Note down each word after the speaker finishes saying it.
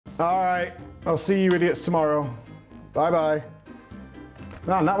All right, I'll see you idiots tomorrow. Bye-bye.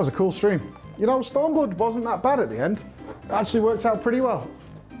 Man, that was a cool stream. You know, Stormblood wasn't that bad at the end. It actually worked out pretty well.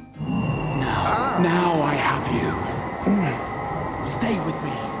 Now I have you. Stay with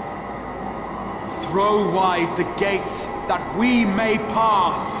me. Throw wide the gates that we may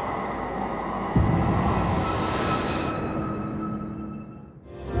pass.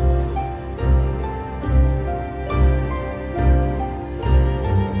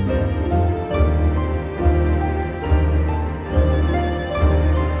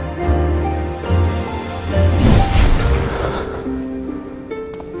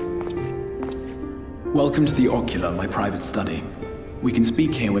 Welcome to the Ocular, my private study. We can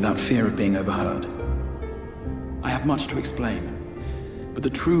speak here without fear of being overheard. I have much to explain, but the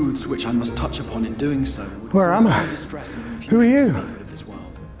truths which I must touch upon in doing so would Where am I? distress and confusion Who are you? of this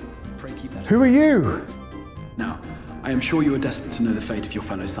world. Pray keep that. Who are you? Now, I am sure you are desperate to know the fate of your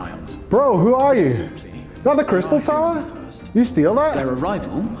fellow scions. Bro, who are you? Simply, Not the Crystal Tower? You steal that? their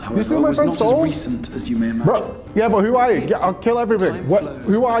arrival, however, steal my was friend's not soul? as recent as you may imagine. Bro, yeah, but who are you? Yeah, I'll kill everything. Time What, flows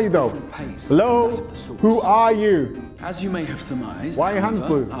who are at you a though? different pace Hello? from that of the source. Who are you? As you may have surmised, Why are your hands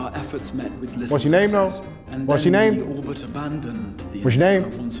however, blue? our efforts met with little What's your name, success, though? and What's then your we name? all but abandoned the What's your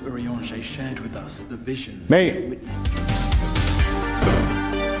name? Once Urianger shared with us the vision Mate. we had witnessed.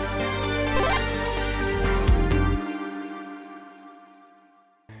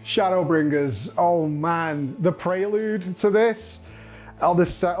 Shadowbringers, oh man, the prelude to this, on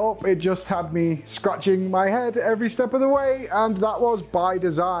this setup, it just had me scratching my head every step of the way, and that was by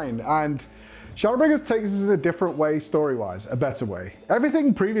design. And Shadowbringers takes us in a different way story-wise, a better way.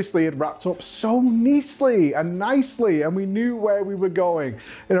 Everything previously had wrapped up so neatly and nicely, and we knew where we were going.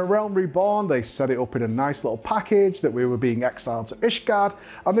 In A Realm Reborn, they set it up in a nice little package that we were being exiled to Ishgard,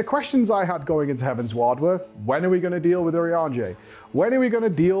 and the questions I had going into Heaven's Ward were, when are we going to deal with Urianger? When are we going to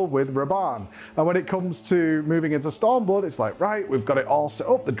deal with Raban? And when it comes to moving into Stormblood, it's like, right, we've got it all set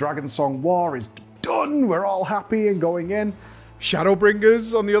up, the Dragon Song War is done, we're all happy and going in.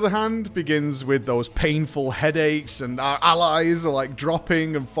 Shadowbringers, on the other hand, begins with those painful headaches, and our allies are like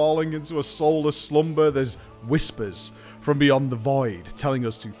dropping and falling into a soulless slumber. There's whispers from beyond the void telling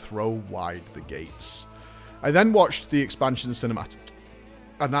us to throw wide the gates. I then watched the expansion cinematic,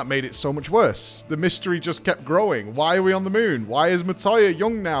 and that made it so much worse. The mystery just kept growing. Why are we on the moon? Why is Matoya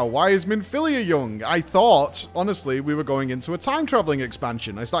young now? Why is Minfilia young? I thought, honestly, we were going into a time-traveling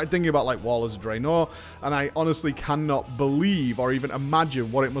expansion. I started thinking about, like, Wallers of Draenor, and I honestly cannot believe or even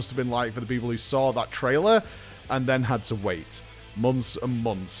imagine what it must have been like for the people who saw that trailer and then had to wait months and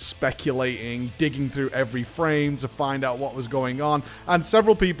months, speculating, digging through every frame to find out what was going on. And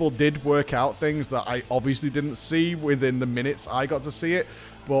several people did work out things that I obviously didn't see within the minutes I got to see it,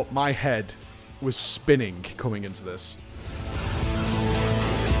 but my head was spinning coming into this.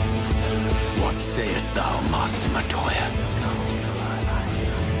 What sayest thou, Master Matoya?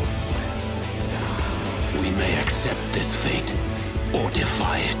 We may accept this fate or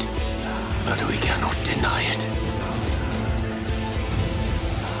defy it, but we cannot deny it.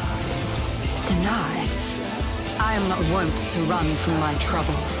 Deny? I am not wont to run from my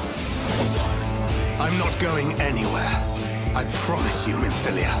troubles. I'm not going anywhere. I promise you,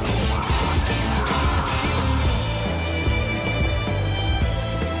 Minfilia.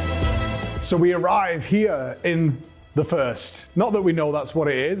 So we arrive here in the first. Not that we know that's what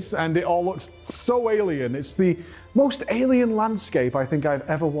it is, and it all looks so alien. It's the most alien landscape I think I've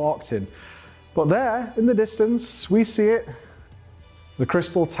ever walked in. But there, in the distance, we see it, the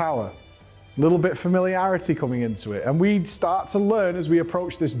Crystal Tower. Little bit familiarity coming into it, and we start to learn as we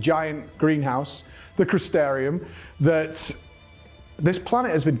approach this giant greenhouse, the Crystarium, that this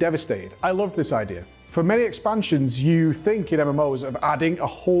planet has been devastated. I love this idea. For many expansions, you think in MMOs of adding a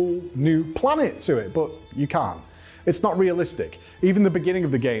whole new planet to it, but you can't. It's not realistic. Even the beginning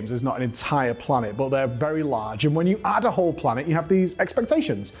of the games is not an entire planet, but they're very large, and when you add a whole planet, you have these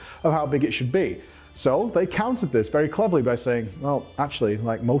expectations of how big it should be. So they countered this very cleverly by saying, well, actually,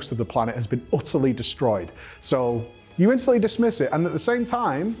 like, most of the planet has been utterly destroyed. So you instantly dismiss it. And at the same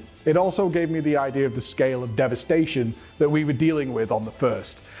time, it also gave me the idea of the scale of devastation that we were dealing with on the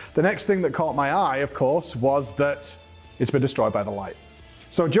first. The next thing that caught my eye, of course, was that it's been destroyed by the light.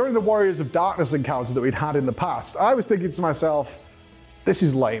 So during the Warriors of Darkness encounter that we'd had in the past, I was thinking to myself, this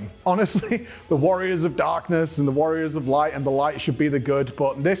is lame. Honestly, the Warriors of Darkness and the Warriors of Light and the light should be the good,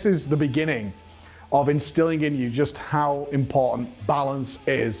 but this is the beginning of instilling in you just how important balance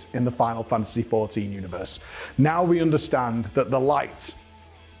is in the Final Fantasy XIV universe. Now we understand that the light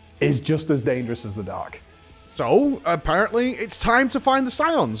is just as dangerous as the dark. So, apparently, it's time to find the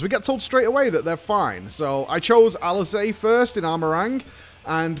Scions. We get told straight away that they're fine. So, I chose Alizé first in Armorang,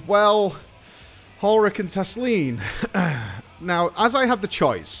 And, well, Ulrich and Tesleen. Now, as I had the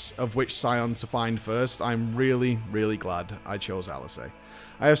choice of which scion to find first, I'm really, really glad I chose Alice.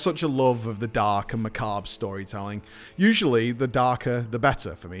 I have such a love of the dark and macabre storytelling. Usually, the darker, the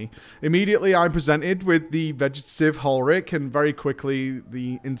better for me. Immediately, I'm presented with the vegetative Ulrich, and very quickly,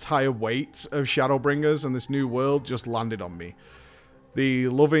 the entire weight of Shadowbringers and this new world just landed on me. The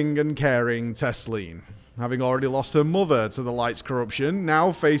loving and caring Tesleen, having already lost her mother to the light's corruption,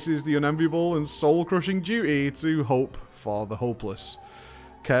 now faces the unenviable and soul-crushing duty to hope for the hopeless,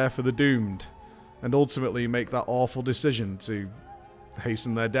 care for the doomed, and ultimately make that awful decision to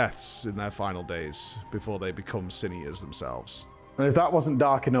hasten their deaths in their final days before they become Cineas themselves. And if that wasn't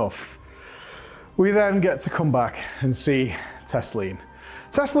dark enough, we then get to come back and see Tesleen.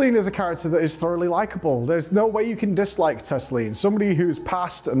 Tesleen is a character that is thoroughly likable. There's no way you can dislike Tesleen. Somebody whose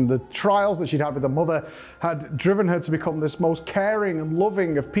past and the trials that she'd had with her mother had driven her to become this most caring and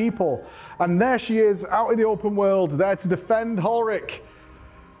loving of people. And there she is, out in the open world, there to defend Ulrich.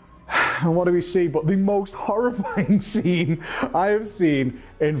 And what do we see but the most horrifying scene I have seen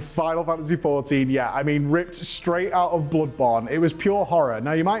in Final Fantasy XIV. Yeah, I mean, ripped straight out of Bloodborne. It was pure horror.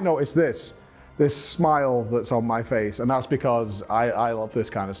 Now, you might notice this smile that's on my face, and that's because I love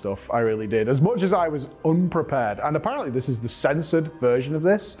this kind of stuff. I really did. As much as I was unprepared, and apparently this is the censored version of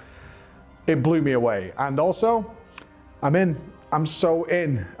this, it blew me away. And also, I'm in. I'm so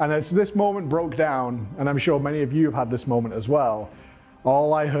in. And as this moment broke down, and I'm sure many of you have had this moment as well,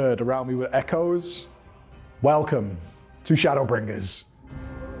 all I heard around me were echoes. Welcome to Shadowbringers.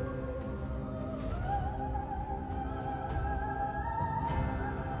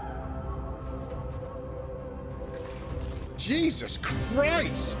 Jesus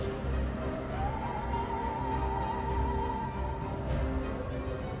Christ!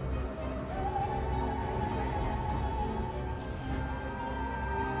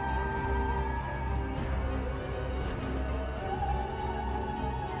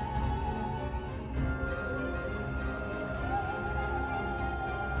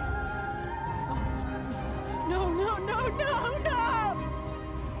 No, no, no, no, no!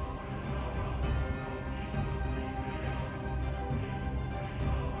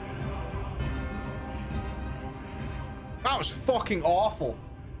 That was fucking awful.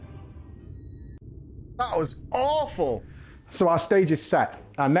 That was awful. So our stage is set.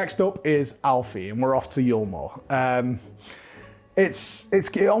 Next up is Alfie, and we're off to Yulmore.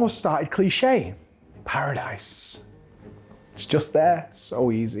 It almost started cliche. Paradise. It's just there,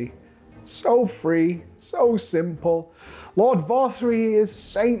 so easy, so free, so simple. Lord Vorthri is a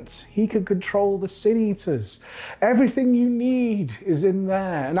saint. He can control the Sin Eaters. Everything you need is in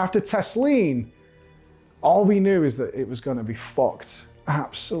there. And after Tesleen, all we knew is that it was going to be fucked.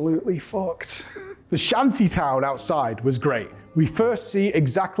 Absolutely fucked. The shanty town outside was great. We first see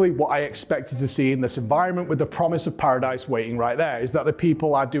exactly what I expected to see in this environment, with the promise of paradise waiting right there, is that the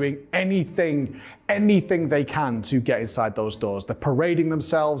people are doing anything they can to get inside those doors. They're parading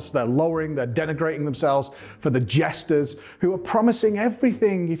themselves, they're lowering, they're denigrating themselves for the jesters who are promising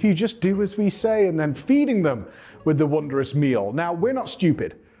everything if you just do as we say, and then feeding them with the wondrous meal. Now, we're not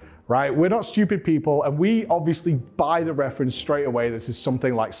stupid. Right? We're not stupid people, and we obviously buy the reference straight away. This is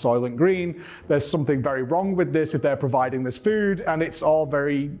something like Soylent Green. There's something very wrong with this if they're providing this food, and it's all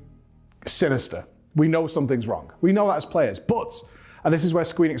very sinister. We know something's wrong. We know that as players, but, and this is where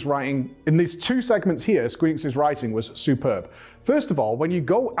Squeenix's writing, in these two segments here, Squeenix's writing was superb. First of all, when you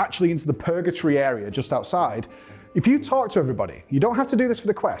go actually into the purgatory area just outside, if you talk to everybody, you don't have to do this for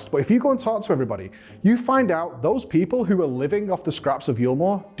the quest, but if you go and talk to everybody, you find out those people who are living off the scraps of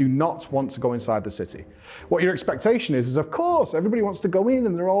Yulmore do not want to go inside the city. What your expectation is of course, everybody wants to go in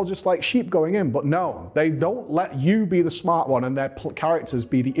and they're all just like sheep going in, but no, they don't let you be the smart one and their characters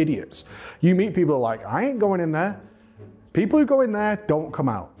be the idiots. You meet people who are like, I ain't going in there. People who go in there don't come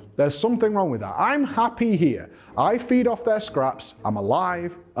out. There's something wrong with that. I'm happy here. I feed off their scraps, I'm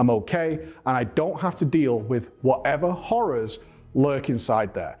alive, I'm okay, and I don't have to deal with whatever horrors lurk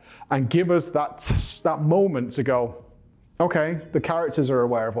inside there. And give us that moment to go, okay, the characters are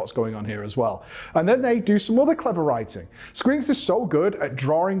aware of what's going on here as well. And then they do some other clever writing. Squeenix is so good at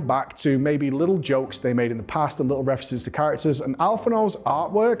drawing back to maybe little jokes they made in the past and little references to characters, and Alphino's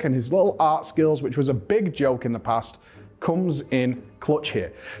artwork and his little art skills, which was a big joke in the past, comes in clutch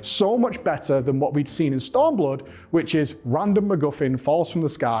here. So much better than what we'd seen in Stormblood, which is random MacGuffin falls from the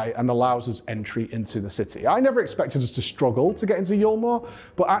sky and allows us entry into the city. I never expected us to struggle to get into Yulmore,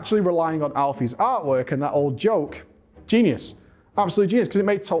 but actually relying on Alfie's artwork and that old joke, genius. Absolutely genius, because it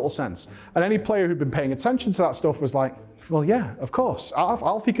made total sense. And any player who'd been paying attention to that stuff was like, well, yeah, of course.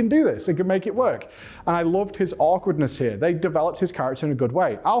 Alfie can do this. He can make it work. And I loved his awkwardness here. They developed his character in a good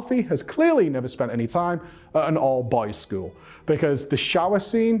way. Alfie has clearly never spent any time at an all-boys school because the shower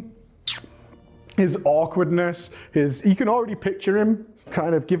scene, his awkwardness, you can already picture him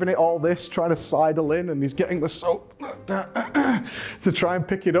kind of giving it all this, trying to sidle in, and he's getting the soap to try and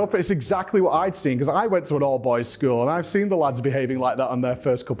pick it up. It's exactly what I'd seen, because I went to an all-boys school, and I've seen the lads behaving like that on their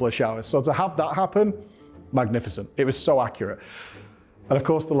first couple of showers. So to have that happen, magnificent. It was so accurate. And of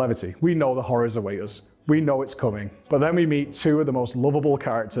course, the levity. We know the horrors await us. We know it's coming. But then we meet two of the most lovable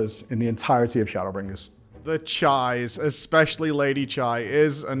characters in the entirety of Shadowbringers. The Chais, especially Lady Chai,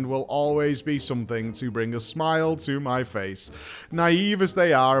 is and will always be something to bring a smile to my face. Naive as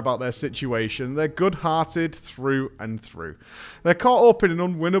they are about their situation, they're good-hearted through and through. They're caught up in an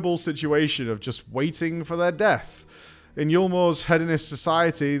unwinnable situation of just waiting for their death. In Yulmor's hedonist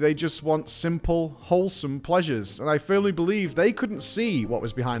society, they just want simple, wholesome pleasures, and I firmly believe they couldn't see what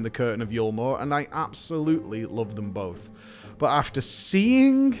was behind the curtain of Yulmor, and I absolutely love them both. But after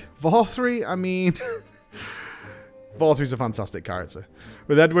seeing Vorthri, I mean... Vorthri's a fantastic character.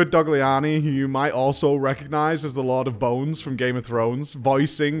 With Edward Dogliani, who you might also recognise as the Lord of Bones from Game of Thrones,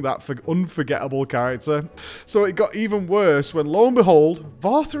 voicing that unforgettable character. So it got even worse when, lo and behold,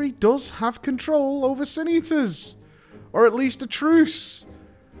 Vorthri does have control over Sin Eaters. Or at least a truce.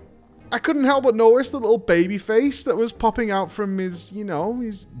 I couldn't help but notice the little baby face that was popping out from his, you know,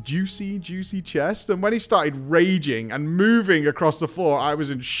 his juicy, juicy chest. And when he started raging and moving across the floor, I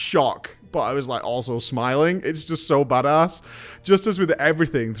was in shock. But I was like also smiling. It's just so badass. Just as with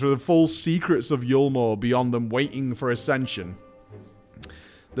everything, through the full secrets of Yulmor beyond them waiting for ascension.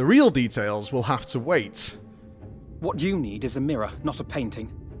 The real details will have to wait. What you need is a mirror, not a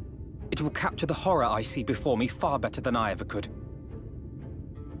painting. It will capture the horror I see before me far better than I ever could.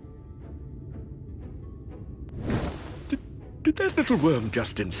 Did that little worm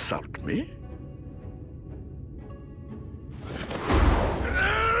just insult me?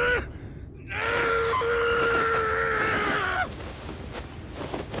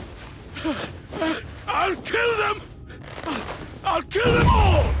 I'll kill them! I'll kill them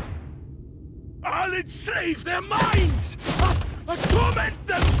all! I'll enslave their minds! I'll torment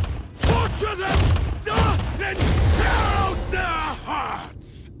them! Torture them! And tear out their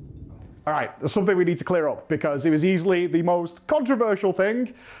hearts! All right, there's something we need to clear up, because it was easily the most controversial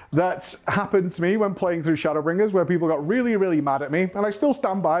thing that happened to me when playing through Shadowbringers, where people got really, really mad at me, and I still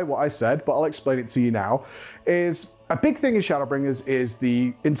stand by what I said, but I'll explain it to you now, is a big thing in Shadowbringers is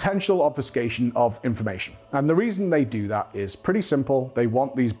the intentional obfuscation of information. And the reason they do that is pretty simple. They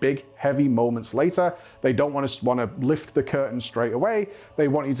want these big, heavy moments later. They don't want to lift the curtain straight away. They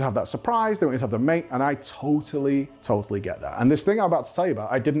want you to have that surprise. They want you to have the mate. And I totally, totally get that. And this thing I'm about to tell you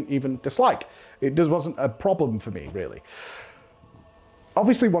about, I didn't even dislike. It just wasn't a problem for me, really.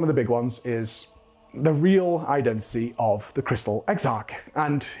 Obviously, one of the big ones is the real identity of the Crystal Exarch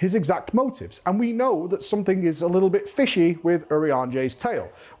and his exact motives. And we know that something is a little bit fishy with Urianger's tale.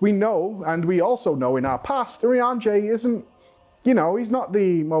 We know, and we also know in our past, Urianger isn't, you know, he's not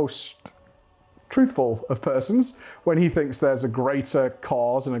the most truthful of persons when he thinks there's a greater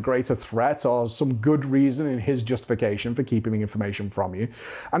cause and a greater threat or some good reason in his justification for keeping information from you.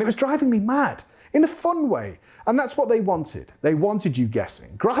 And it was driving me mad. In a fun way. And that's what they wanted. They wanted you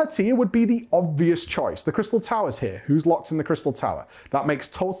guessing. G'rahatia would be the obvious choice. The Crystal Tower's here. Who's locked in the Crystal Tower? That makes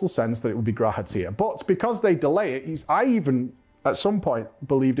total sense that it would be G'rahatia. But because they delay it, I even, at some point,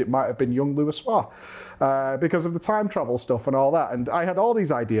 believed it might have been young Louisoix because of the time travel stuff and all that. And I had all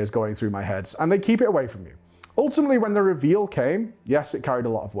these ideas going through my head, and they keep it away from you. Ultimately, when the reveal came, yes, it carried a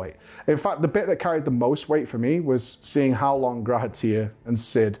lot of weight. In fact, the bit that carried the most weight for me was seeing how long G'rahatia and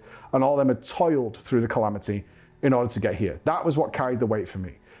Sid and all of them had toiled through the calamity in order to get here. That was what carried the weight for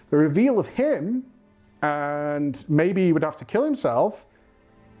me. The reveal of him, and maybe he would have to kill himself,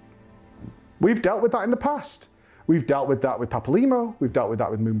 we've dealt with that in the past. We've dealt with that with Papalymo, we've dealt with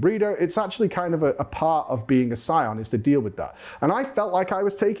that with Moonbreeder. It's actually kind of a part of being a Scion is to deal with that. And I felt like I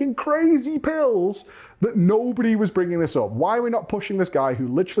was taking crazy pills that nobody was bringing this up. Why are we not pushing this guy who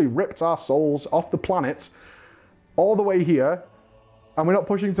literally ripped our souls off the planet all the way here, and we're not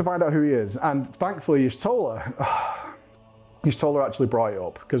pushing to find out who he is? And thankfully, Y'shtola actually brought it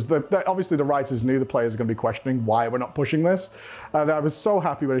up, because obviously the writers knew the players are going to be questioning why we're not pushing this. And I was so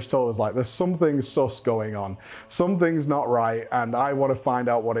happy when Y'shtola was like, there's something sus going on. Something's not right, and I want to find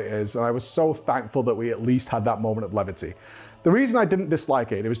out what it is. And I was so thankful that we at least had that moment of levity. The reason I didn't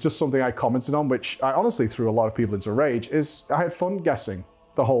dislike it, it was just something I commented on, which I honestly threw a lot of people into rage, is I had fun guessing.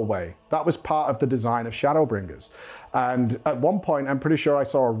 the whole way. That was part of the design of Shadowbringers. And at one point, I'm pretty sure I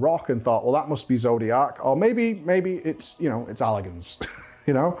saw a rock and thought, well, that must be Zodiac, or maybe it's, you know, it's Alligans,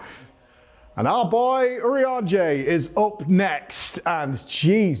 you know? And our boy Urianger is up next, and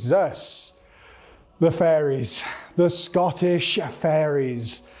Jesus, the fairies, the Scottish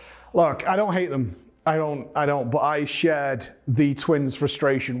fairies. Look, I don't hate them. I don't, but I shared the twins'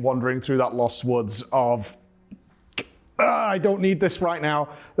 frustration wandering through that lost woods of, I don't need this right now.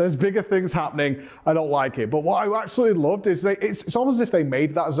 There's bigger things happening. I don't like it. But what I absolutely loved is it's almost as if they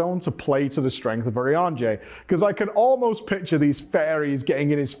made that zone to play to the strength of Urianger. Because I can almost picture these fairies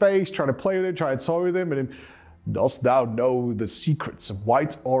getting in his face, trying to play with him, trying to toy with him. And dost thou know the secrets of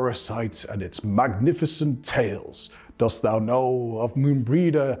white Orosite and its magnificent tales? Dost thou know of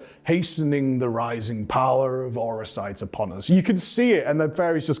Moonbreeder hastening the rising power of Orosite upon us? You can see it, and the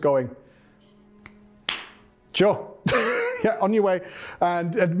fairy's just going, sure. Yeah, on your way,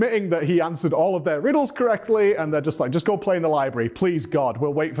 and admitting that he answered all of their riddles correctly, and they're just like, just go play in the library, please God,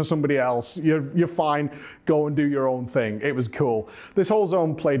 we'll wait for somebody else, you're fine, go and do your own thing. It was cool. This whole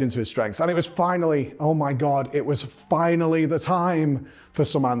zone played into his strengths, and it was finally, oh my God, it was finally the time for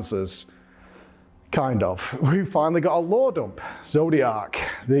some answers. Kind of. We finally got a lore dump. Zodiac,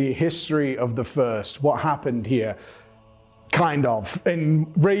 the history of the first, what happened here, kind of,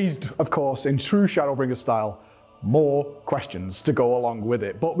 and raised, of course, in true Shadowbringer style, more questions to go along with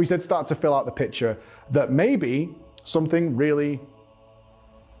it. But we did start to fill out the picture that maybe something really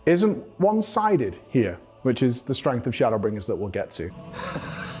isn't one-sided here, which is the strength of Shadowbringers that we'll get to.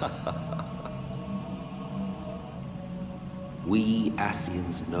 We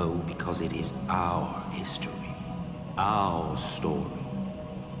Ascians know because it is our history, our story.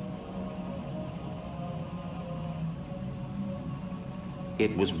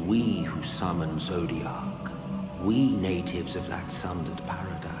 It was we who summoned Zodiac. We natives of that sundered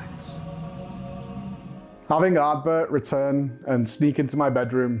paradise. Having Ardbert return and sneak into my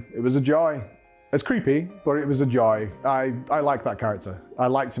bedroom, it was a joy. It's creepy, but it was a joy. I like that character. I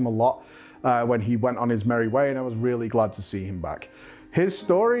liked him a lot when he went on his merry way, and I was really glad to see him back. His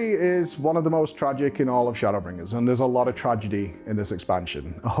story is one of the most tragic in all of Shadowbringers, and there's a lot of tragedy in this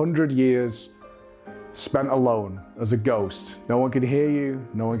expansion. 100 years spent alone as a ghost. No one could hear you,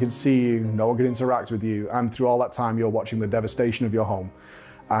 no one could see you, no one could interact with you, and through all that time you're watching the devastation of your home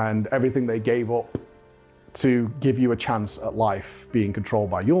and everything they gave up to give you a chance at life being controlled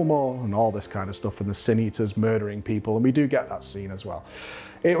by Yulmore and all this kind of stuff, and the Sin Eaters murdering people, and we do get that scene as well.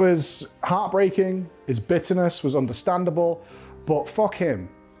 It was heartbreaking, his bitterness was understandable, but fuck him,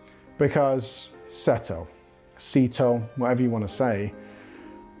 because Seto, whatever you want to say,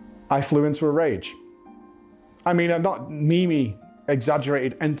 I flew into a rage. I mean, I'm not memey,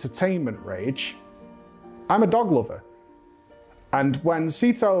 exaggerated entertainment rage. I'm a dog lover. And when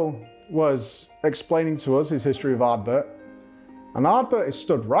Sito was explaining to us his history of Ardbert, and Ardbert is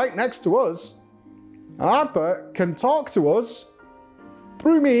stood right next to us, and Ardbert can talk to us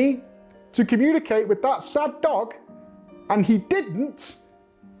through me to communicate with that sad dog, and he didn't,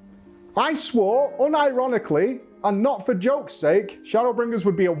 I swore, unironically, and not for joke's sake, Shadowbringers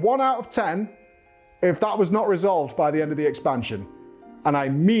would be a 1 out of 10 if that was not resolved by the end of the expansion. And I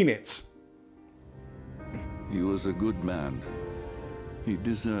mean it. He was a good man. He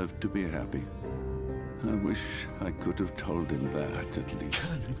deserved to be happy. I wish I could have told him that, at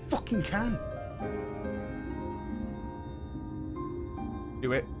least. You fucking can.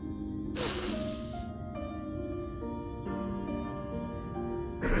 Do it.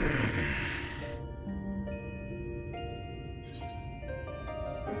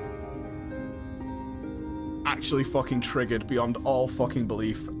 Actually fucking triggered beyond all fucking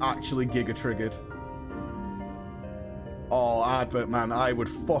belief. Actually giga triggered. Oh, Ardbert, man, I would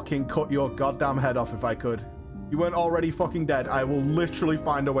fucking cut your goddamn head off if I could. You weren't already fucking dead. I will literally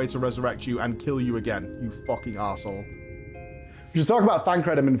find a way to resurrect you and kill you again, you fucking arsehole. We should talk about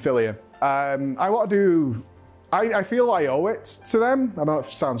Thancred and Minfilia. I want to do... I feel I owe it to them. I know it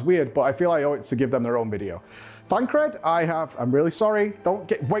sounds weird, but I feel I owe it to give them their own video. Thancred, I'm really sorry.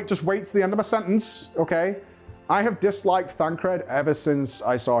 Just wait to the end of my sentence, okay? I have disliked Thancred ever since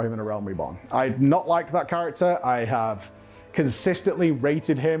I saw him in A Realm Reborn. I not like that character. I have consistently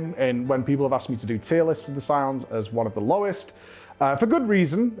rated him when people have asked me to do tier lists of the Scions as one of the lowest. For good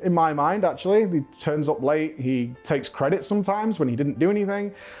reason, in my mind, actually. He turns up late, he takes credit sometimes when he didn't do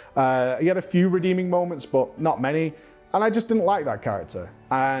anything. He had a few redeeming moments, but not many. And I just didn't like that character.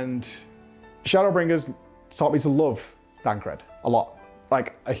 And Shadowbringers taught me to love Thancred a lot,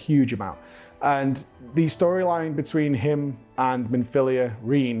 like a huge amount. And the storyline between him and Minfilia,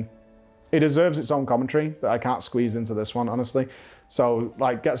 Reen, it deserves its own commentary that I can't squeeze into this one, honestly. So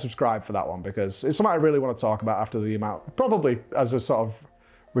like get subscribed for that one because it's something I really want to talk about after the amount, probably as a sort of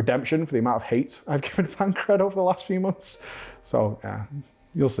redemption for the amount of hate I've given Fancred over the last few months. So yeah,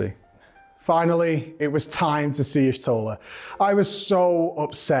 you'll see. Finally, it was time to see Y'shtola. I was so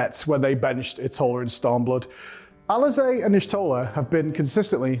upset when they benched Y'shtola in Stormblood. Alisaie and Y'shtola have been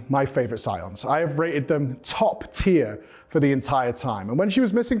consistently my favorite Scions. I have rated them top tier for the entire time. And when she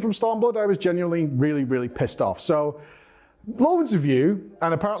was missing from Stormblood, I was genuinely really pissed off. So loads of you,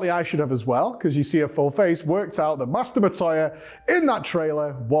 and apparently I should have as well, because you see her full face, worked out that Master Matoya in that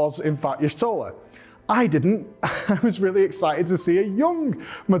trailer was in fact Y'shtola. I didn't. I was really excited to see a young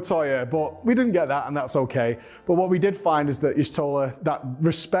Matoya, but we didn't get that, and that's okay. But what we did find is that Y'shtola, that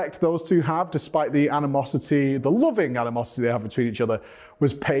respect those two have, despite the animosity, the loving animosity they have between each other,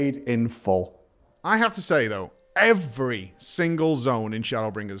 was paid in full. I have to say, though, every single zone in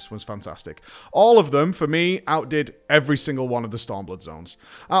Shadowbringers was fantastic. All of them, for me, outdid every single one of the Stormblood zones.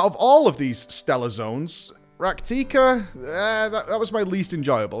 Out of all of these stellar zones, Raktika, that was my least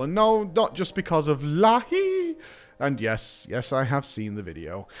enjoyable. And no, not just because of Lahi. And yes, I have seen the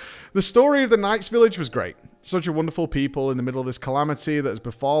video. The story of the Knights Village was great. Such a wonderful people in the middle of this calamity that has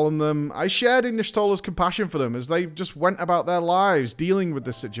befallen them. I shared in Y'shtola's compassion for them as they just went about their lives dealing with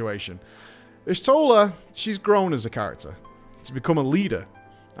this situation. Y'shtola, she's grown as a character. She's become a leader.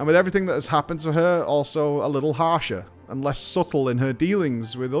 And with everything that has happened to her, also a little harsher and less subtle in her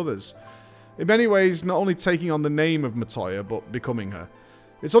dealings with others. In many ways, not only taking on the name of Matoya, but becoming her.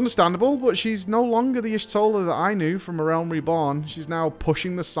 It's understandable, but she's no longer the Y'shtola that I knew from A Realm Reborn. She's now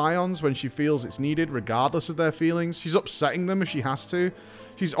pushing the Scions when she feels it's needed, regardless of their feelings. She's upsetting them if she has to.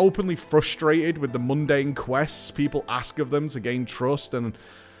 She's openly frustrated with the mundane quests people ask of them to gain trust, and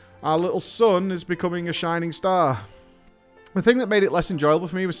our little son is becoming a shining star. The thing that made it less enjoyable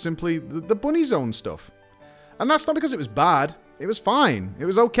for me was simply the bunny zone stuff. And that's not because it was bad. It was fine. It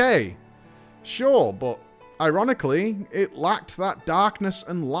was okay. Sure, but ironically, it lacked that darkness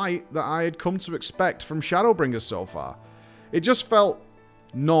and light that I had come to expect from Shadowbringers so far. It just felt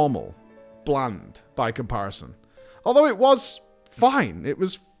normal, bland by comparison. Although it was fine. It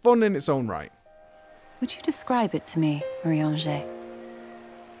was fun in its own right. Would you describe it to me, Urianger?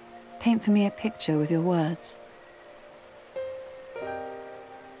 Paint for me a picture with your words.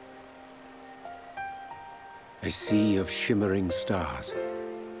 A sea of shimmering stars.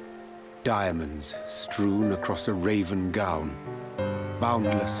 Diamonds strewn across a raven gown.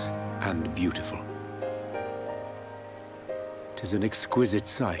 Boundless and beautiful. 'Tis an exquisite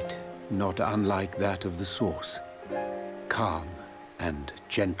sight, not unlike that of the source. Calm and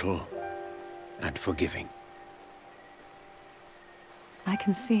gentle and forgiving. I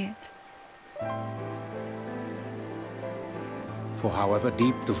can see it. For however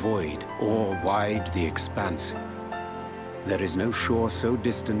deep the void, or wide the expanse, there is no shore so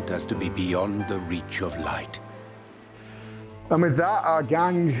distant as to be beyond the reach of light. And with that, our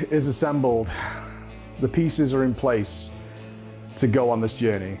gang is assembled. The pieces are in place to go on this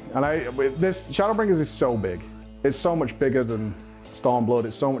journey. And this Shadowbringers is so big. It's so much bigger than Stormblood.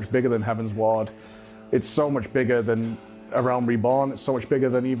 It's so much bigger than Heaven's Ward. It's so much bigger than A Realm Reborn. It's so much bigger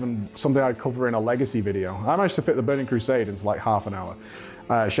than even something I'd cover in a Legacy video. I managed to fit the Burning Crusade into like half an hour.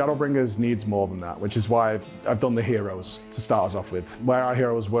 Shadowbringers needs more than that, which is why I've done the heroes to start us off with. Where our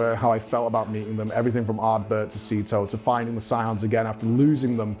heroes were, how I felt about meeting them, everything from Ardbert to Ceto to finding the Scions again after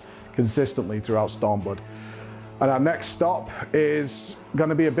losing them consistently throughout Stormblood. And our next stop is going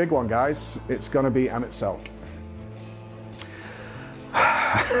to be a big one, guys. It's going to be Emet Selch.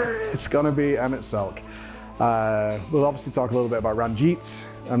 It's going to be Emet Selch. We'll obviously talk a little bit about Ranjit.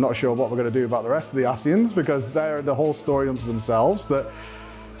 I'm not sure what we're going to do about the rest of the Ascians because they're the whole story unto themselves that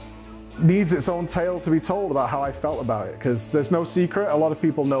needs its own tale to be told about how I felt about it, because there's no secret. A lot of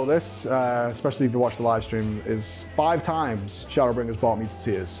people know this, especially if you watch the live stream, is 5 times Shadowbringers brought me to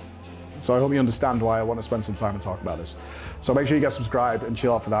tears. So I hope you understand why I want to spend some time and talk about this. So make sure you get subscribed and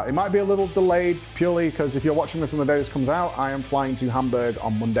chill out for that. It might be a little delayed purely because if you're watching this on the day this comes out, I am flying to Hamburg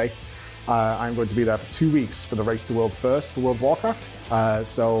on Monday. I'm going to be there for 2 weeks for the Race to World First for World of Warcraft.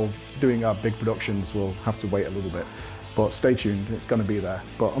 So doing our big productions will have to wait a little bit. But stay tuned, it's going to be there.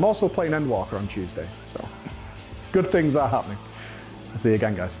 But I'm also playing Endwalker on Tuesday, so good things are happening. I'll see you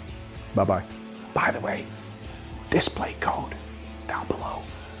again, guys. Bye-bye. By the way, display code is down below.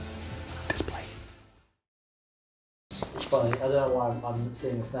 Display. It's funny, I don't know why I'm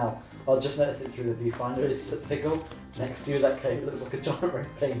seeing this now. I'll just notice it through the viewfinder. It's the pickle next to that cave. It looks like a giant red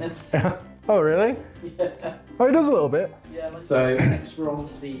penis. Oh, really? Yeah. Oh, it does a little bit. Yeah. So next we're on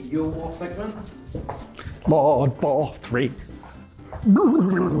to the Your War segment. Lord 4-3.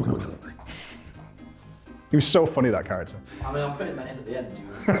 He was so funny, that character. I mean, I'm putting that in at the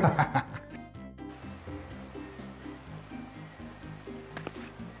end.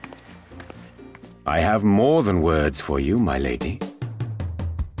 I have more than words for you, my lady.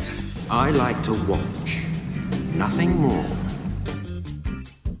 I like to watch. Nothing more.